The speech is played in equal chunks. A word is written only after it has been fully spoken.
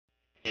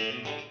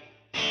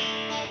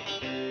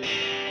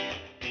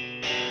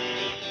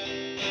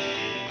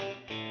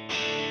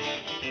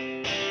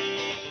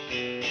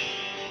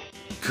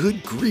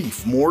Good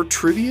grief, more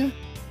trivia?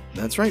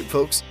 That's right,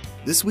 folks.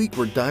 This week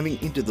we're diving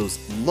into those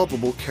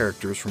lovable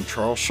characters from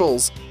Charles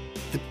Schulz,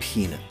 the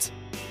Peanuts.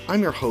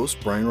 I'm your host,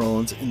 Brian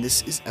Rollins, and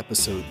this is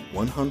episode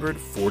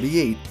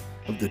 148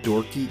 of the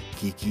Dorky,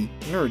 Geeky,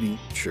 Nerdy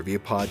Trivia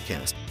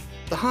Podcast.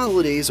 The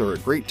holidays are a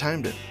great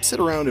time to sit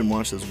around and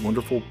watch those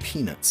wonderful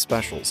Peanuts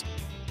specials.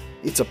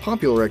 It's a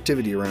popular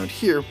activity around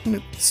here when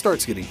it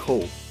starts getting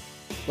cold.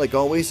 Like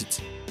always, it's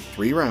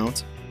 3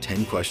 rounds,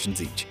 10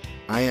 questions each.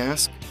 I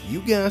ask, you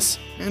guess,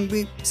 and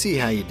we see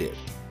how you did.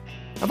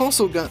 I've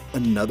also got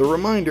another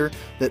reminder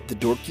that the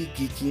Dorky,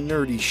 Geeky,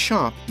 Nerdy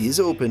shop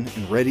is open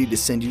and ready to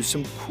send you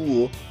some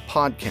cool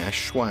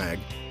podcast swag.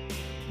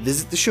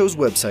 Visit the show's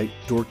website,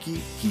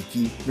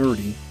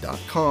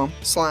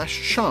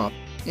 dorkygeekynerdy.com/shop,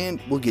 and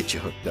we'll get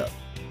you hooked up.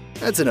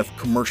 That's enough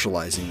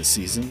commercializing this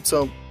season,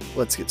 so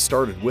let's get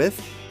started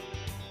with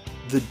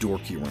the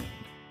Dorky Round.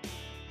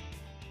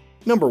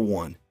 Number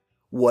 1.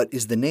 What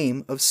is the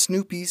name of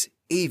Snoopy's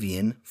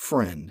avian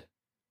friend?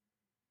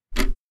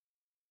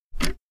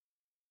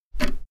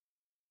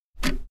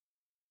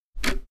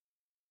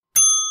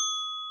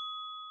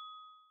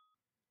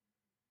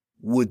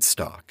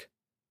 Woodstock.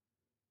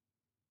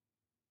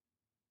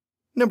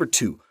 Number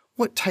 2.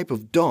 What type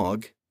of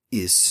dog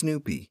is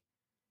Snoopy?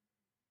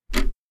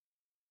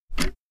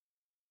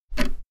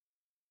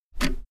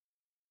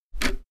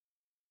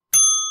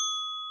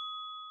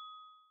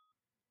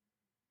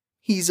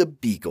 He's a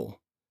beagle.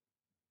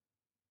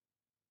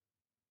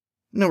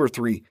 Number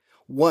 3.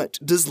 What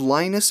does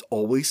Linus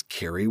always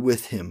carry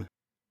with him?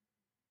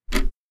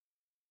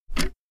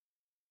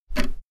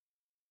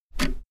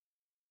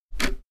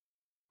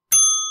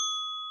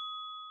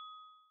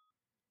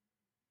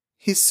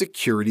 His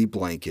security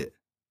blanket.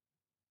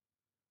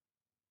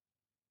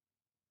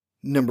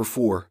 Number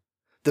 4.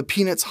 The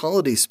Peanuts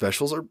holiday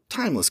specials are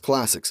timeless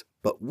classics,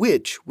 but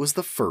which was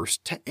the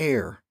first to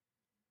air?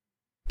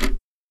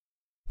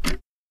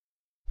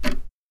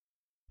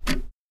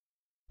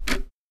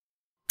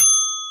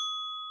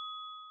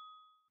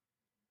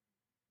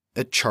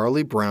 A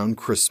Charlie Brown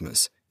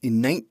Christmas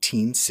in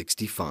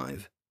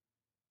 1965.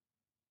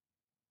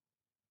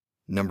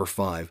 Number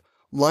 5.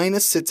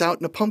 Linus sits out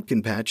in a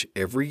pumpkin patch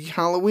every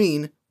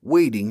Halloween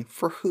waiting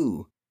for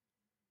who?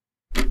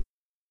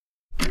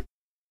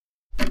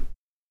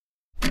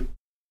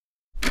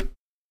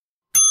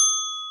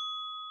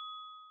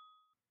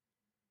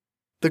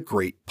 The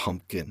Great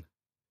Pumpkin.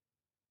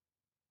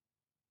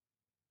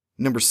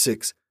 Number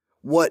 6.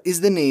 What is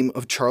the name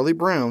of Charlie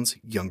Brown's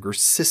younger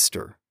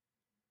sister?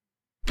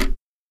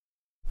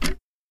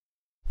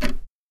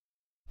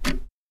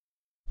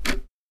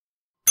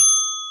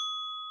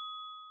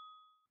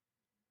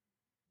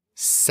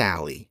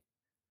 Sally.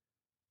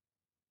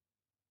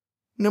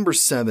 Number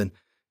 7.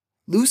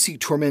 Lucy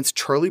torments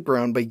Charlie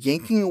Brown by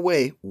yanking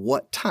away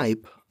what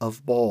type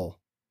of ball?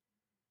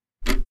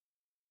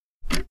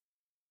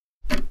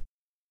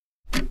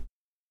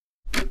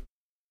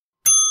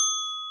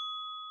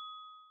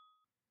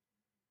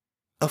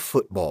 A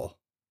football.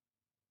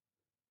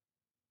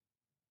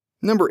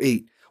 Number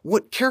 8.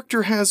 What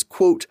character has,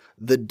 quote,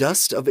 the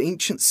dust of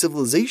ancient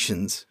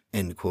civilizations,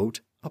 end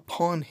quote,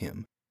 upon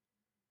him?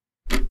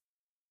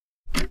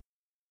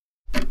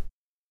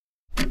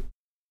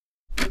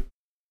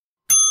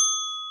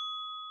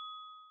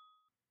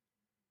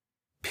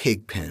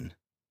 Pigpen.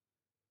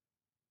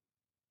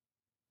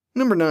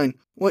 Number 9.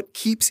 What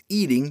keeps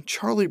eating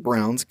Charlie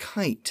Brown's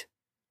kite?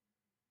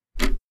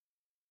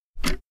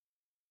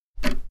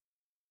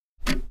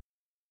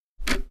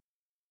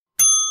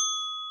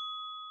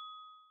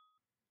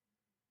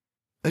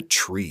 A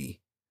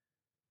tree.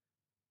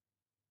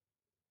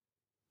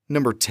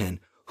 Number 10.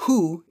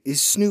 Who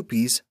is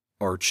Snoopy's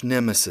arch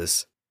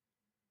nemesis?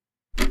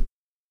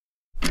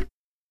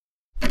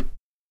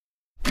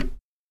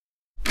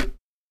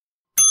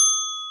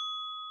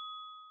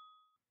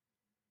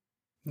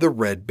 The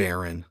Red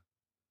Baron.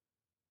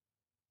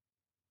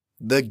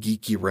 The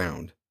Geeky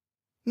Round.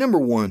 Number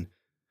 1.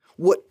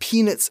 What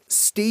Peanuts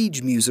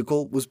stage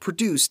musical was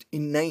produced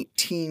in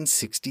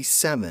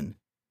 1967?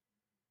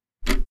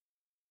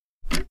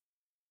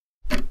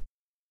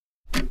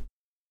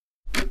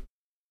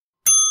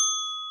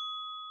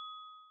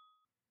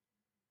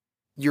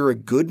 You're a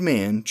Good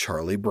Man,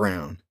 Charlie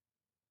Brown.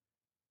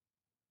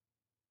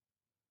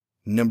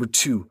 Number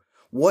 2.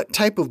 What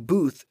type of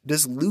booth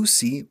does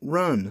Lucy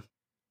run?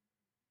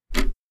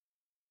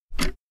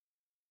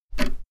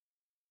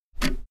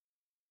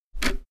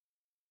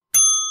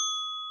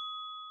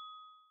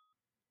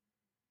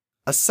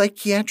 A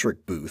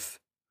psychiatric booth.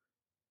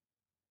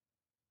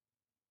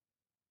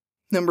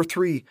 Number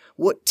 3.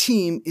 What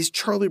team is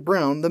Charlie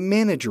Brown the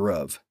manager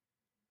of?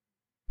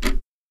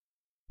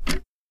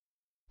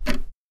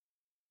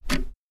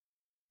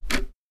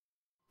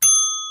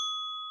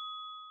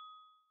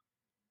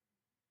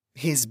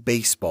 His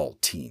baseball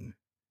team.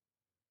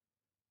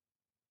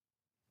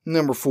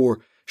 Number 4.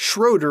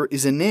 Schroeder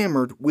is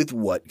enamored with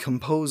what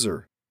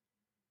composer?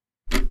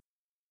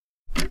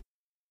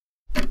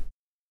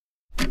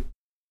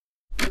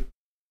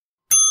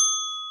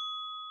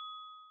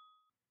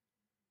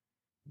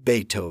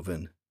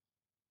 Beethoven.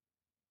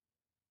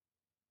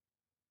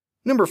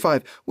 Number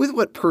 5. With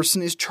what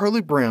person is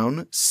Charlie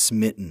Brown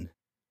smitten?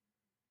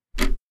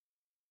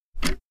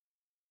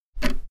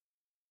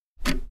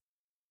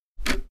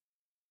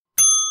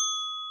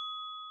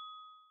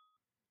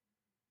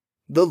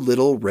 The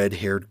little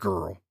red-haired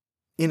girl.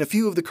 In a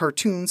few of the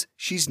cartoons,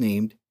 she's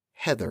named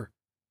Heather.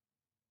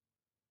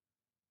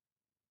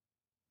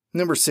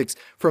 Number 6.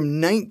 From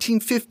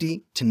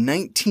 1950 to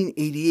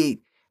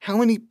 1988, how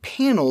many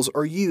panels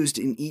are used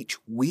in each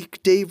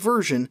weekday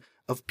version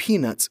of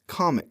Peanuts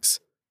comics?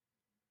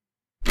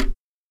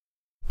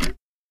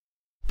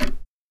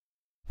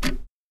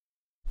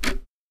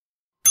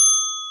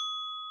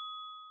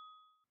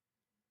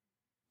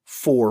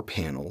 4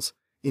 panels.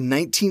 In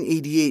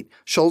 1988,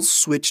 Schulz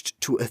switched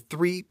to a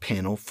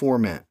 3-panel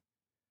format.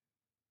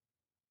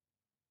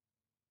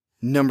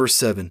 Number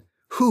 7.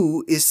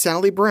 Who is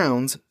Sally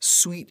Brown's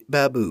Sweet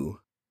Baboo?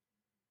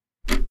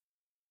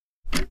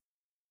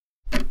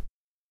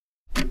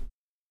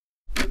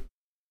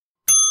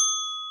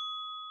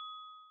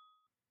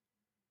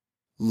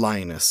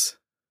 Linus.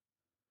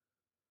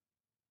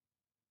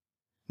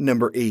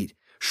 Number 8.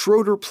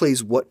 Schroeder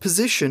plays what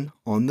position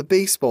on the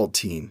baseball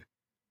team?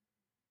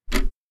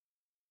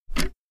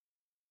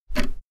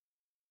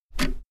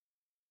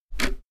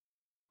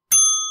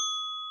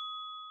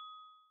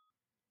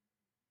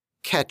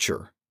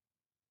 Catcher.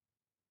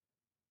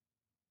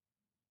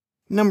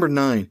 Number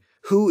 9.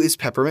 Who is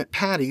Peppermint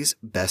Patty's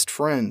best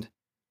friend?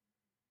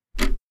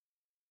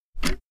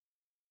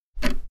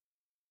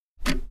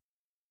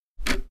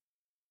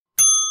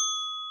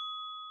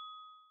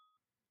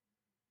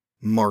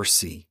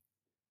 Marcy.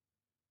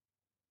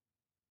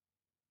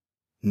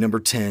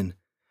 Number 10.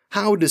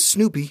 How does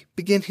Snoopy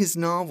begin his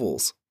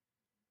novels?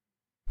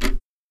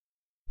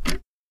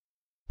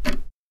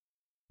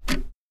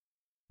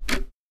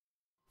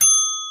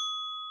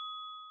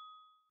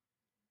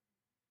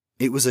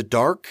 It was a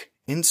dark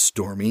and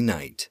stormy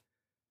night.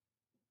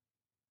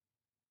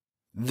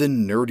 The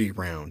Nerdy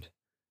Round.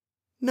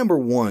 Number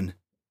 1.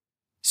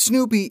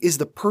 Snoopy is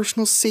the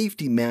personal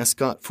safety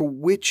mascot for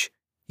which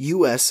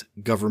U.S.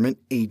 government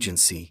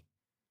agency?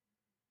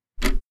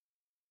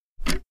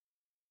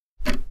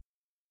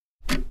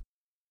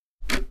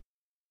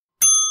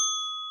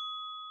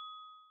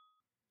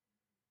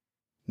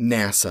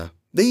 NASA.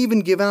 They even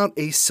give out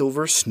a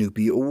Silver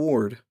Snoopy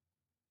Award.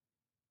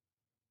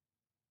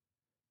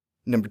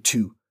 Number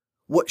 2.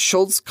 What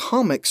Schulz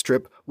comic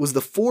strip was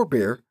the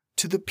forebear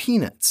to the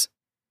Peanuts?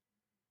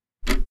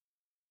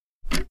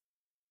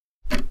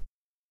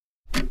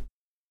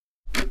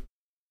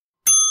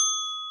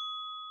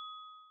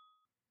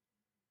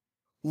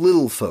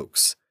 Little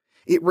Folks.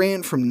 It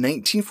ran from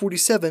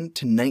 1947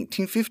 to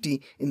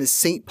 1950 in the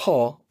St.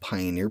 Paul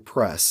Pioneer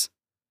Press.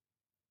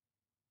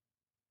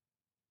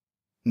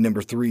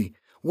 Number 3.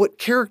 What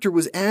character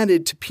was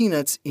added to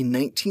Peanuts in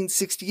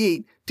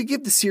 1968 to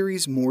give the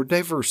series more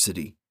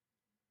diversity?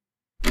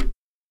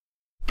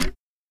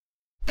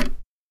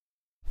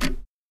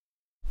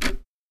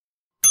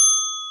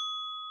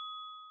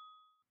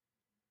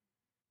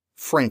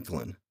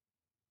 Franklin.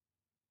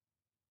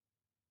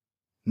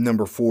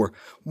 Number 4.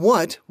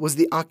 What was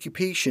the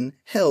occupation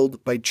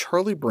held by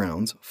Charlie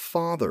Brown's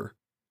father?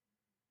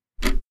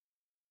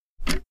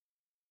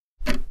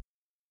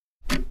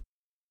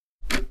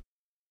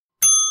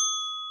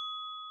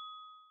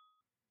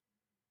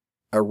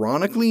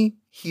 Ironically,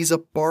 he's a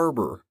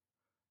barber.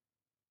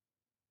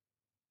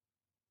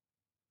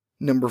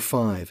 Number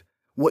 5.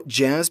 What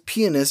jazz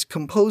pianist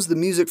composed the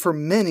music for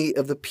many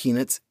of the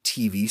Peanuts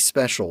TV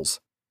specials?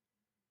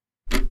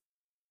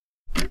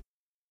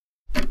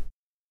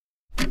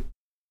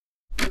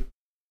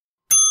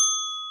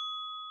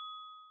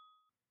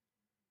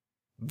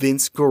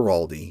 Vince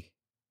Guaraldi.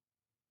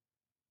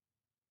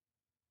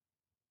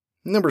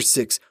 Number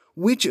 6.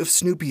 Which of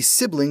Snoopy's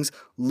siblings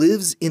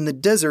lives in the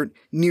desert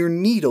near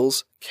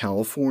Needles,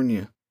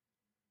 California?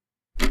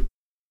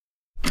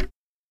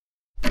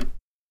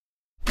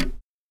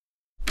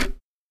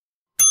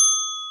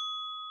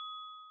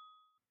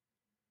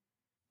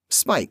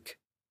 Spike.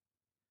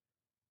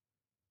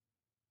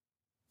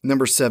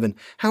 Number 7.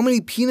 How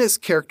many Peanuts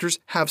characters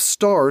have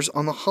stars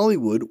on the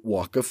Hollywood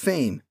Walk of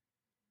Fame?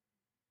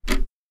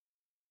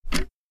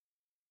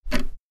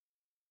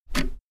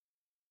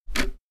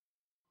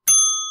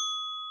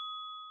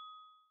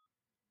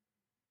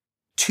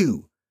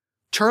 Two.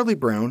 Charlie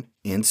Brown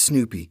and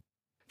Snoopy.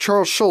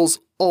 Charles Schulz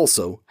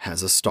also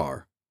has a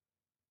star.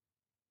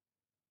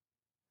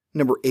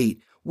 Number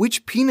 8.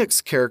 Which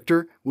Peanuts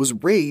character was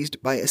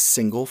raised by a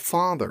single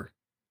father?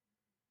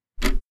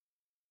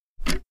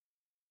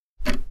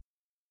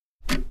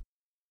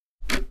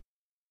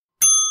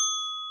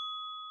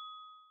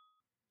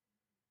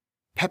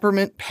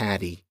 Peppermint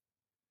Patty.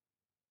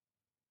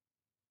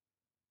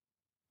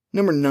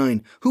 Number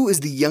 9. Who is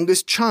the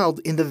youngest child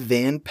in the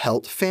Van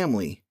Pelt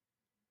family?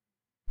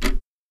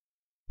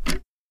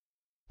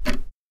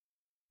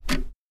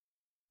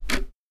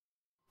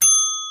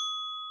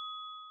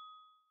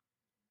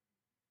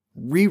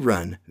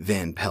 Rerun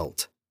Van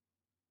Pelt.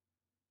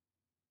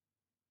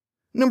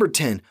 Number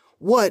 10.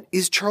 What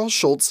is Charles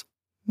Schulz's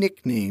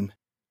nickname?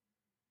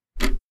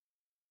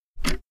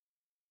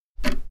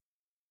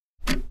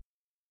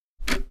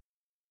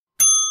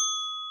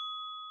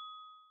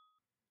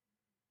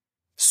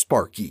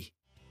 Sparky.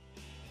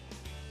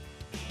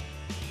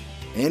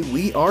 And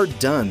we are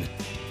done.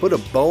 Put a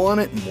bow on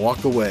it and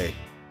walk away.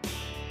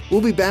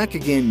 We'll be back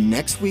again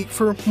next week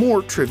for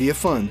more trivia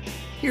fun.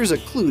 Here's a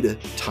clue to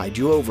tide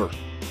you over.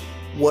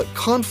 What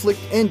conflict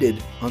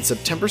ended on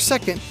September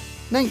 2nd,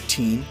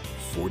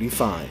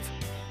 1945?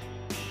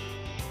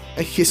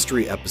 A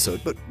history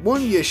episode, but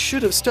one you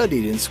should have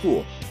studied in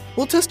school.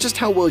 We'll test just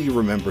how well you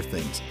remember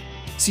things.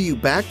 See you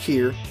back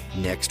here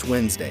next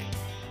Wednesday.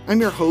 I'm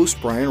your host,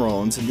 Brian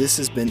Rollins, and this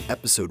has been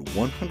episode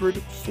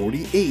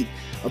 148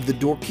 of the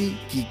Dorky,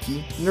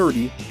 Geeky,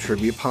 Nerdy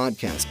Trivia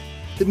Podcast.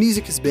 The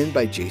music has been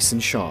by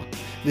Jason Shaw.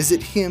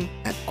 Visit him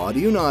at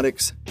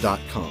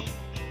audionautics.com.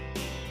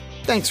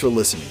 Thanks for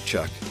listening,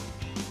 Chuck.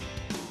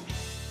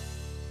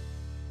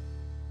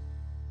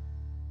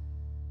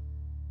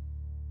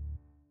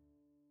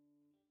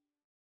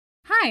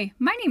 Hi,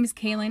 my name is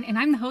Kaylin, and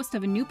I'm the host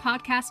of a new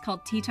podcast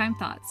called Tea Time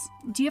Thoughts.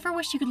 Do you ever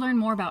wish you could learn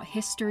more about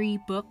history,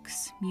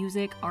 books,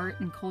 music, art,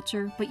 and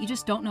culture, but you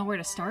just don't know where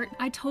to start?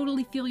 I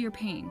totally feel your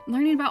pain.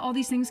 Learning about all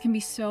these things can be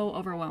so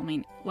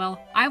overwhelming.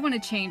 Well, I want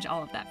to change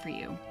all of that for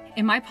you.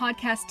 In my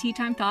podcast, Tea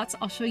Time Thoughts,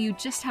 I'll show you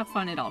just how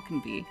fun it all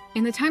can be.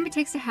 In the time it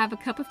takes to have a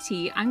cup of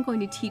tea, I'm going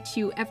to teach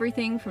you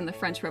everything from the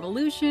French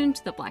Revolution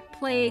to the Black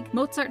Plague,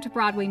 Mozart to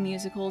Broadway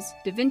musicals,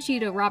 Da Vinci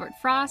to Robert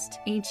Frost,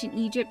 ancient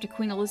Egypt to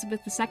Queen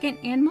Elizabeth II,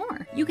 and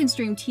more. You can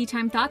stream Tea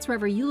Time Thoughts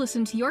wherever you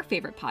listen to your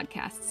favorite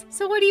podcasts.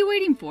 So what are you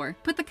waiting for?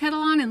 Put the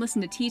kettle on and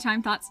listen to Tea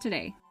Time Thoughts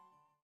today.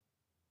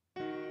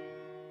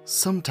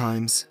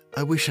 Sometimes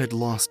I wish I'd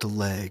lost a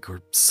leg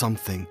or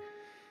something.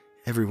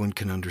 Everyone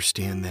can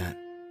understand that.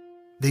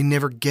 They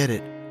never get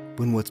it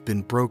when what's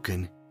been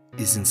broken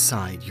is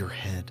inside your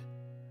head.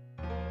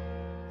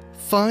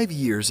 5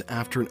 years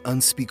after an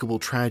unspeakable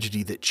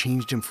tragedy that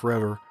changed him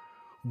forever,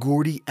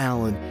 Gordy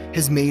Allen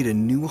has made a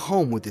new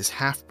home with his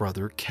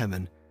half-brother,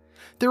 Kevin.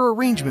 Their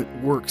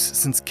arrangement works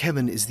since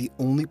Kevin is the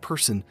only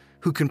person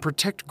who can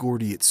protect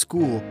Gordy at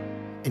school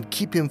and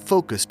keep him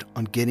focused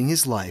on getting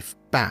his life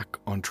back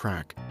on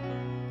track.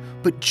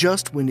 But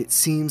just when it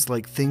seems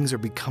like things are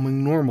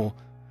becoming normal,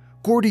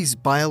 Gordy's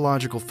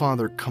biological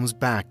father comes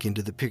back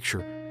into the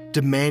picture,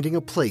 demanding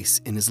a place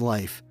in his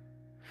life.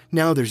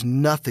 Now there's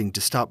nothing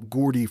to stop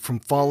Gordy from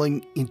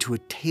falling into a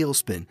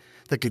tailspin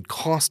that could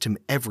cost him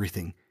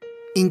everything,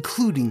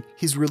 including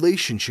his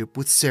relationship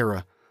with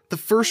Sarah, the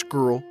first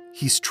girl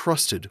he's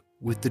trusted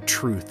with the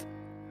truth.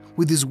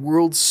 With his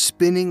world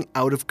spinning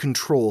out of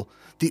control,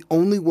 the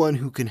only one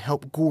who can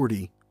help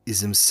Gordy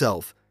is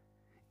himself,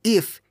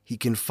 if he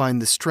can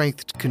find the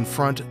strength to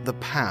confront the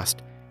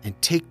past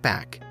and take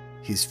back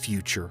his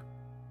future.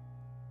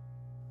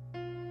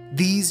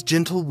 These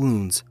Gentle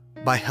Wounds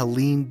by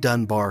Helene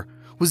Dunbar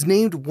was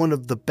named one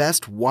of the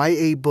best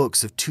YA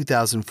books of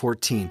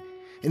 2014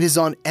 and is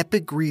on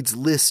Epic Read's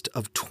list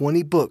of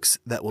 20 books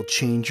that will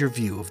change your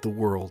view of the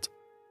world.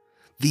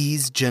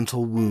 These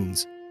Gentle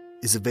Wounds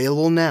is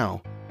available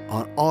now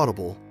on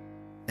Audible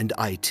and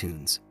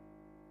iTunes.